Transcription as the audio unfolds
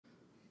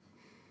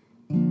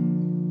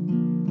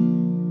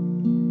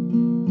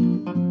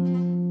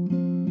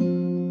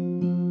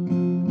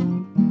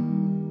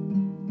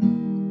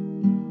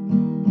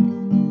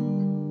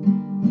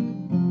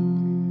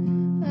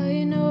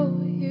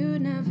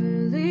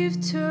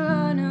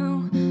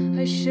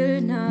I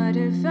should not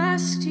have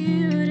asked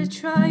you to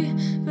try,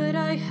 but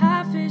I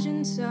have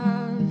visions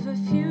of a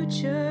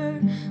future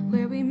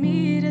where we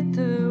meet at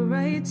the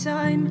right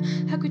time.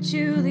 How could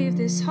you leave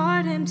this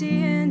heart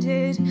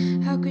empty-handed?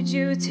 How could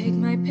you take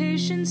my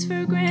patience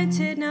for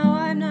granted? Now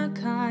I'm not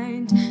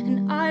kind,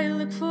 and I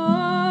look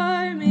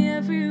for me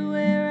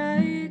everywhere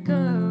I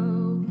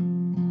go.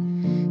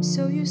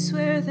 So you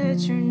swear that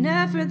you're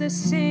never the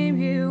same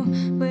you,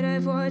 but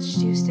I've watched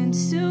you stand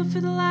still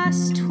for the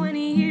last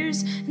 20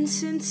 years. And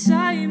since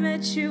I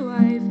met you,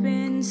 I've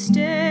been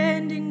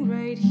standing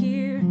right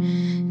here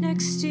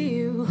next to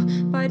you.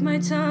 Bite my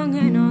tongue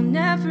and I'll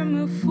never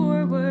move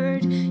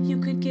forward. You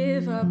could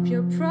give up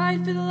your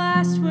pride for the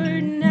last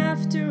word, and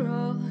after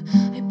all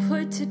I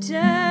put to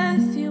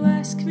death, you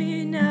ask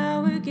me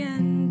now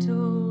again to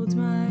hold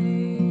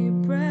my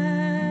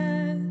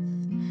breath.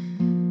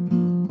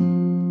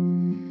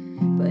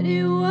 But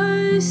it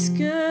was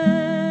good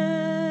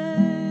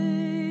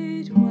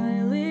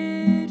while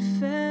it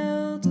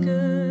felt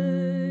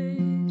good.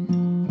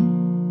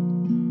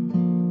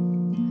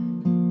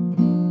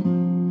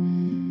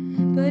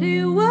 But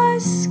it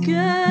was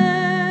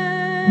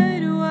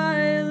good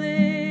while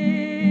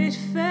it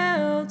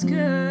felt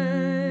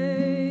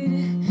good.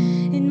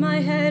 In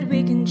my head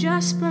we can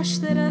just brush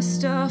the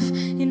dust off.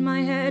 In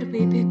my head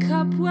we pick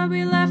up where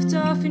we left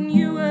off, and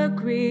you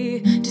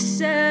agree to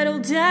settle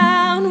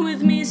down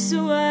with me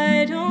so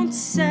I don't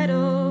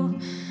settle.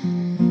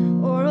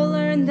 Or I'll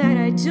learn that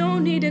I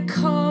don't need to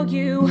call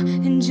you,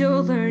 and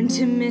you'll learn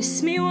to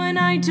miss me when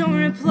I don't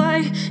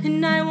reply.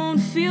 And I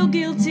won't feel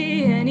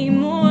guilty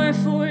anymore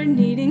for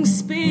needing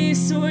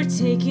space or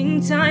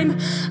taking time.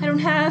 I don't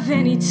have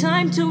any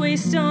time to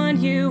waste on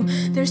you.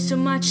 There's so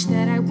much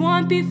that I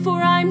want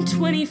before I'm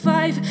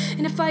 25,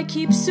 and if I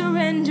keep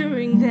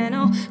surrendering, then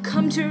I'll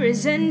come to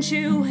resent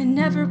you and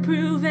never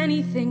prove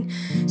anything.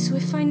 So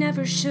if I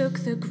never shook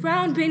the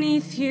ground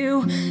beneath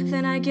you,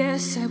 then I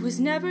guess I was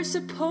never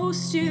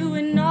supposed to.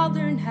 And I'll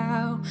learn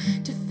how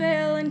to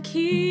fail and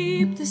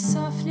keep the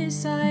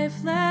softness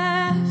I've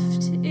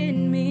left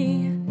in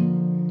me.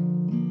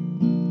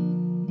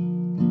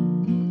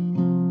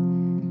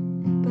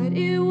 But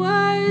it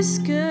was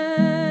good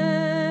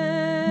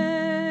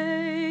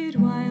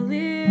while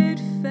it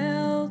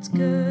felt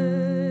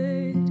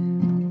good.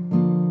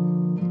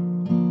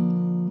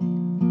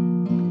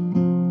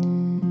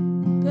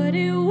 But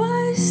it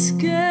was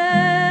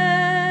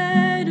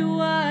good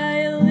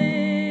while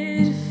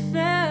it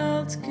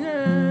felt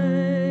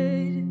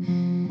good.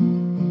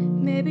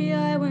 Maybe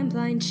I went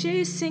blind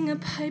chasing a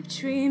pipe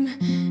dream.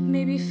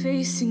 Maybe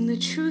facing the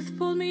truth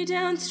pulled me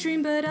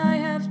downstream. But I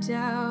have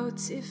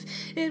doubts if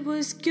it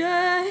was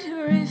good,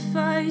 or if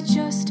I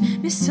just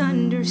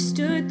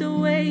misunderstood the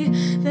way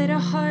that a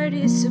heart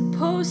is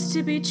supposed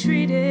to be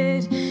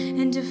treated.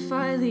 And if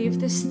I leave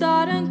this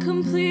thought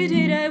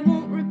uncompleted, I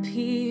won't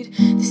repeat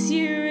this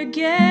year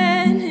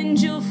again, and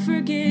you'll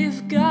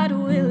forgive, God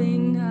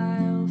willing.